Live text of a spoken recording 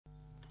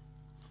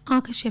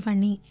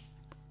Akashvani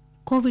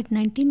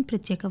COVID-19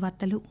 ప్రత్యేక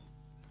వార్తలు.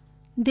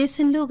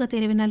 దేశంలో గత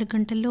 24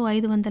 గంటల్లో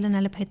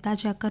 540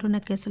 తాజా కరోనా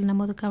కేసులు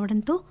నమోదు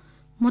కావడంతో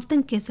మొత్తం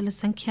కేసుల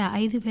సంఖ్య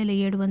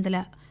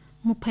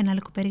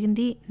 5,734కు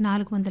పెరిగింది.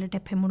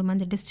 473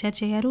 మంది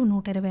డిశ్చార్జ్ అయ్యారు.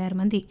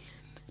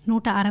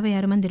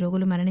 166 మంది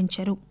రోగులు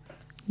మరణించారు.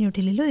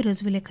 న్యూఢిల్లీలో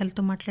ఈరోజు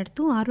విలేకరులతో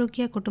మాట్లాడుతూ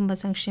ఆరోగ్య కుటుంబ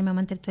సంక్షేమ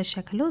మంత్రిత్వ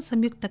శాఖలో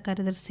సంయుక్త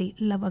కార్యదర్శి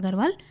లవ్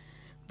అగర్వాల్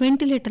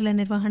వెంటిలేటర్ల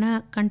నిర్వహణ,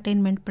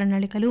 కంటైన్మెంట్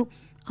ప్రణాళికలు,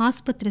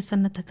 ఆసుపత్రి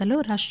సన్నద్దతలో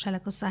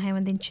రాష్ట్రాలకు సహాయం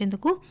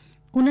అందించేందుకు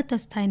ఉన్నత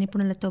స్థాయి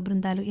నిపుణులతో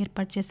బృందాలు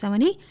ఏర్పాటు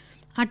చేశామని,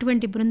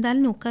 అటువంటి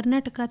బృందాలను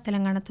కర్ణాటక,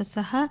 తెలంగాణతో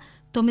సహా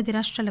 9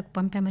 రాష్ట్రాలకు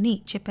పంపామని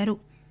చెప్పారు.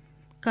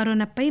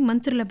 కరోనాపై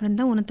మంత్రుల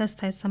బృందం ఉన్నత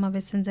స్థాయి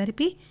సమావేశం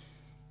జరిపి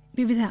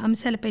వివిధ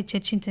అంశాలపై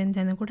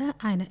చర్చించిందని కూడా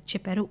ఆయన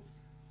చెప్పారు.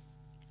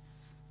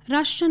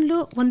 రాష్టంలో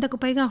 100కు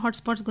పైగా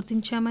హాట్స్పాట్స్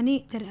గుర్తించామని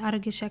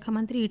ఆరోగ్య శాఖ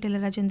మంత్రి ఈటెల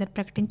రాజేందర్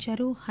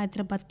ప్రకటించారు.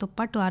 హైదరాబాద్తో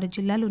పాటు 6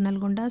 జిల్లాలు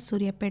నల్గొండ,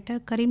 సూర్యాపేట,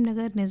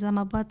 కరీంనగర్,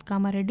 నిజామాబాద్,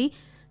 కామారెడ్డి,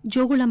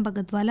 జోగుళాంబ,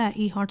 గద్వాల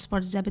ఈ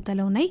హాట్స్పాట్స్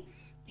జాబితాలో ఉన్నాయి.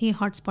 ఈ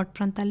హాట్స్పాట్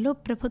ప్రాంతాల్లో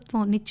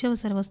ప్రభుత్వం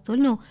నిత్యావసర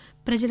వస్తువులను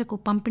ప్రజలకు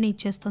పంపిణీ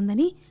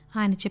చేస్తోందని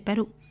ఆయన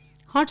చెప్పారు.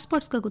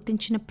 హాట్స్పాట్స్గా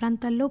గుర్తించిన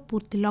ప్రాంతాల్లో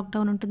పూర్తి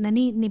లాక్డౌన్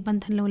ఉంటుందని,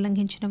 నిబంధనలు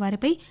ఉల్లంఘించిన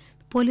వారిపై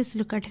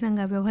పోలీసులు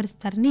కఠినంగా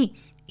వ్యవహరిస్తారని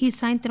ఈ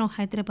సాయంత్రం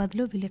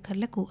హైదరాబాద్లో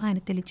విలేకరులకు ఆయన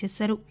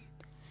తెలియజేశారు.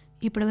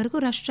 ఇప్పటివరకు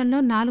రాష్టంలో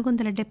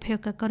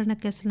 471 కరోనా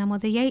కేసులు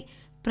నమోదయ్యాయి.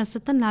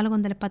 ప్రస్తుతం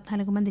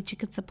 414 మంది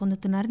చికిత్స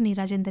పొందుతున్నారని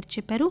రాజేందర్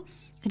చెప్పారు.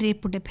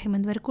 రేపు 70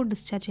 మంది వరకు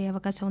డిశ్చార్జ్ అయ్యే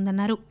అవకాశం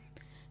ఉందన్నారు.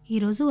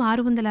 ఈరోజు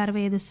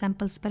 665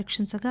 శాంపిల్స్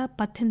పరీక్షించగా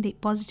 18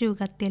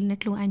 పాజిటివ్గా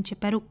తేలినట్లు ఆయన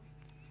చెప్పారు.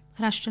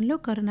 రాష్టంలో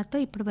కరోనాతో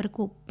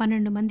ఇప్పటివరకు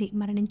 12 మంది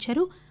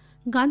మరణించారు.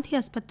 గాంధీ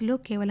ఆసుపత్రిలో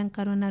కేవలం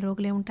కరోనా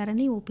రోగులే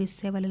ఉంటారని, ఓపీ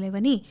సేవలు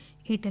లేవని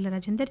ఈటెల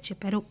రాజేందర్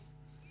చెప్పారు.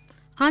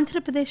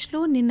 ఆంధ్రప్రదేశ్లో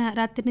నిన్న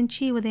రాత్రి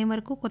నుంచి ఉదయం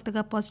వరకు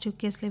కొత్తగా పాజిటివ్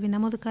కేసులేవీ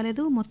నమోదు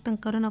కాలేదు. మొత్తం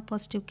కరోనా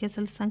పాజిటివ్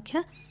కేసుల సంఖ్య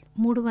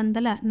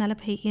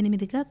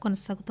 348గా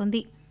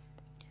కొనసాగుతోంది.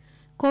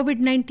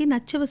 కోవిడ్-19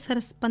 అత్యవసర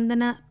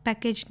స్పందన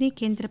ప్యాకేజీని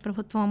కేంద్ర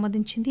ప్రభుత్వం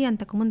ఆమోదించింది.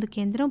 అంతకుముందు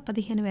కేంద్రం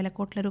 15,000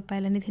 కోట్ల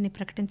రూపాయల నిధిని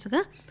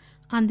ప్రకటించగా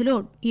అందులో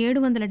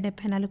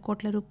 774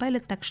 కోట్ల రూపాయల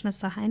తక్షణ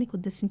సహాయానికి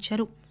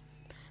ఉద్దేశించారు.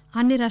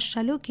 అన్ని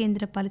రాష్ట్రాలు,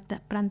 కేంద్ర పాలిత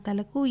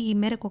ప్రాంతాలకు ఈ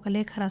మేరకు ఒక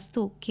లేఖ రాస్తూ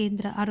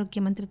కేంద్ర ఆరోగ్య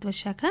మంత్రిత్వ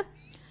శాఖ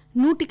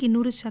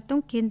 100%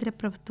 కేంద్ర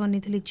ప్రభుత్వం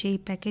నిధులిచ్చే ఈ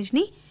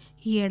ప్యాకేజీని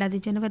ఈ ఏడాది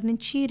జనవరి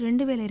నుంచి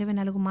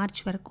 2024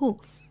 మార్చి వరకు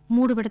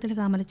 3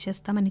 విడతలుగా అమలు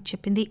చేస్తామని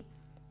చెప్పింది.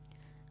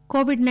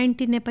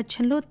 కోవిడ్-19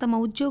 నేపథ్యంలో తమ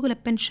ఉద్యోగుల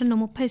పెన్షన్ను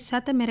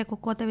 30% మేరకు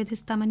కోత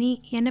విధిస్తామని,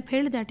 80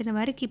 ఏళ్లు దాటిన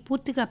వారికి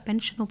పూర్తిగా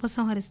పెన్షన్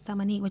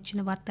ఉపసంహరిస్తామని వచ్చిన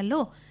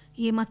వార్తల్లో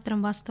ఏమాత్రం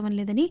వాస్తవం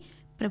లేదని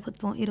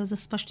ప్రభుత్వం ఈరోజు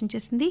స్పష్టం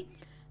చేసింది.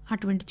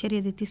 అటువంటి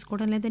చర్యది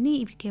తీసుకోవడం లేదని,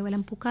 ఇవి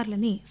కేవలం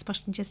పుకార్లని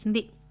స్పష్టం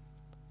చేసింది.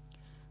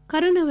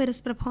 కరోనా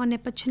వైరస్ ప్రభావం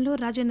నేపథ్యంలో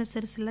రాజన్న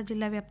సిరిసిల్ల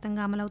జిల్లా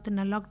వ్యాప్తంగా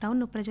అమలవుతున్న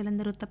లాక్డౌన్ను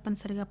ప్రజలందరూ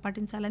తప్పనిసరిగా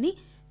పాటించాలని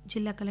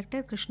జిల్లా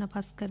కలెక్టర్ కృష్ణ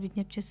భాస్కర్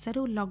విజ్ఞప్తి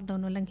చేశారు.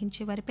 లాక్డౌన్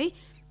ఉల్లంఘించే వారిపై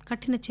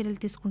కఠిన చర్యలు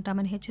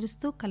తీసుకుంటామని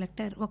హెచ్చరిస్తూ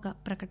కలెక్టర్ ఒక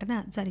ప్రకటన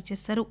జారీ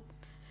చేశారు.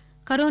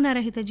 కరోనా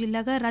రహిత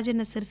జిల్లాగా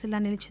రాజన్న సిరిసిల్ల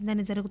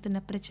నిలిచిందని జరుగుతున్న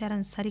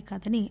ప్రచారం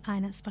సరికాదని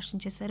ఆయన స్పష్టం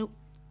చేశారు.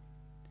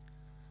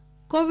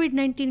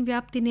 కోవిడ్-19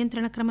 వ్యాప్తి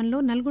నియంత్రణ క్రమంలో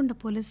నల్గొండ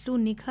పోలీసులు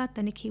నిఘా,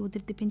 తనిఖీ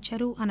ఉధృతి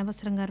పెంచారు.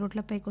 అనవసరంగా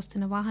రోడ్లపైకి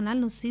వస్తున్న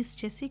వాహనాలను సీజ్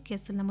చేసి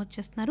కేసులు నమోదు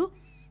చేస్తున్నారు.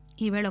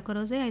 ఈవేళ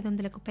ఒకరోజే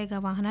 500కు పైగా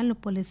వాహనాలను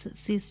పోలీసు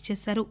సీజ్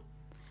చేశారు.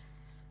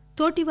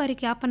 తోటి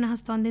వారికి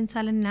ఆపన్నహస్తం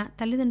అందించాలన్న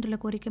తల్లిదండ్రుల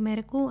కోరిక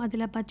మేరకు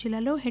ఆదిలాబాద్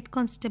జిల్లాలో హెడ్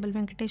కానిస్టేబుల్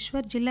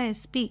వెంకటేశ్వర్ జిల్లా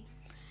ఎస్పీ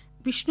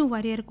విష్ణు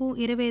వారియర్కు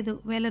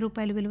 25,000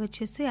 రూపాయలు విలువ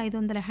చేసే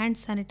 500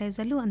 హ్యాండ్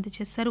శానిటైజర్లు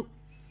అందజేశారు.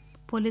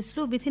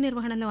 పోలీసులు విధి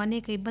నిర్వహణలో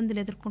అనేక ఇబ్బందులు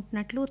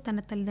ఎదుర్కొంటున్నట్లు తన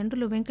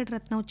తల్లిదండ్రులు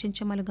వెంకటరత్నం,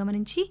 చెంచమ్మలు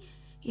గమనించి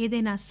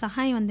ఏదైనా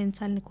సహాయం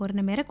అందించాలని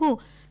కోరిన మేరకు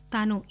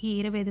తాను ఈ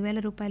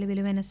 25,000 రూపాయల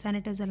విలువైన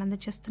శానిటైజర్లు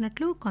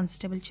అందజేస్తున్నట్లు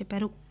కానిస్టేబుల్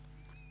చెప్పారు.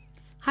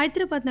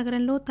 హైదరాబాద్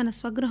నగరంలో తన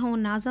స్వగృహం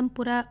ఉన్న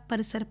ఆజంపుర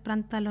పరిసర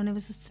ప్రాంతాల్లో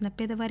నివసిస్తున్న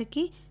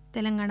పేదవారికి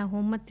తెలంగాణ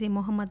హోంమంత్రి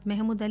మొహమ్మద్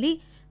మెహమూద్ అలీ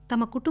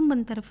తమ కుటుంబం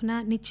తరఫున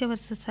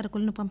నిత్యావసర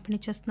సరుకులను పంపిణీ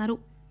చేస్తున్నారు.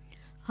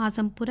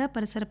 ఆజంపుర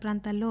పరిసర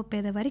ప్రాంతాల్లో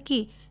పేదవారికి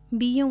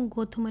బియ్యం,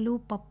 గోధుమలు,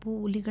 పప్పు,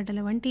 ఉల్లిగడ్డల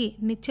వంటి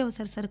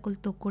నిత్యావసర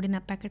సరుకులతో కూడిన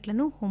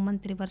ప్యాకెట్లను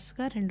హోంమంత్రి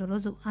వరుసగా 2వ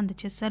రోజు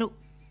అందజేశారు.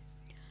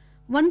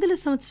 100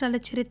 సంవత్సరాల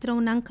చరిత్ర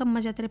ఉన్న అంకమ్మ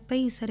జాతరపై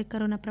ఈసారి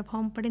కరోనా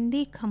ప్రభావం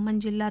పడింది. ఖమ్మం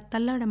జిల్లా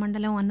తల్లాడ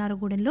మండలం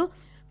అన్నారగూడెంలో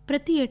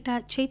ప్రతి ఏటా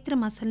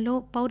చైత్రమాసంలో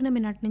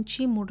పౌర్ణమి నాటి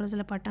నుంచి 3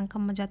 రోజుల పాటు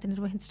అంకమ్మ జాతర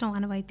నిర్వహించడం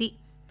ఆనవాయితీ.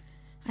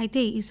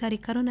 అయితే ఈసారి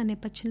కరోనా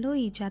నేపథ్యంలో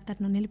ఈ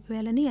జాతరను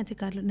నిలిపివేయాలని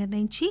అధికారులు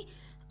నిర్ణయించి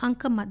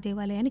అంకమ్మ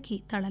దేవాలయానికి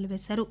తాళాలు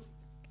వేశారు.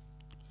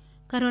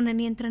 కరోనా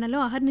నియంత్రణలో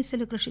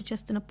అహర్నిశలు కృషి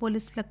చేస్తున్న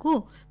పోలీసులకు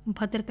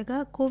భద్రతగా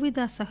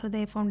కోవిదా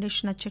సహృదయ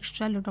ఫౌండేషన్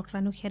అధ్యక్షురాలు డాక్టర్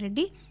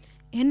అనూహ్యారెడ్డి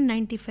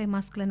N95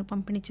 మాస్కులను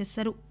పంపిణీ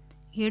చేశారు.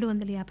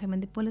 750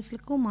 మంది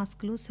పోలీసులకు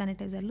మాస్కులు,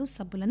 శానిటైజర్లు,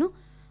 సబ్బులను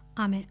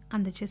ఆమె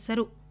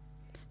అందజేశారు.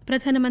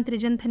 ప్రధానమంత్రి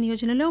జన్ధన్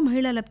యోజనలో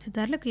మహిళా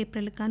లబ్దిదారులకు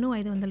ఏప్రిల్ గాను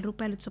 500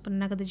 రూపాయల చొప్పున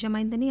నగదు జమ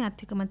అయిందని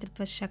ఆర్థిక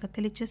మంత్రిత్వ శాఖ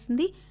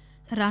తెలియజేసింది.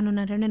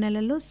 రానున్న 2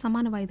 నెలల్లో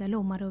సమాన వాయిదాలో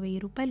మరో 1,000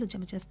 రూపాయలు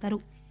జమ చేస్తారు.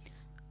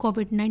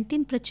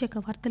 కోవిడ్-19 ప్రత్యేక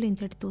వార్తలు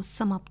ఇంతటితో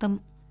సమాప్తం.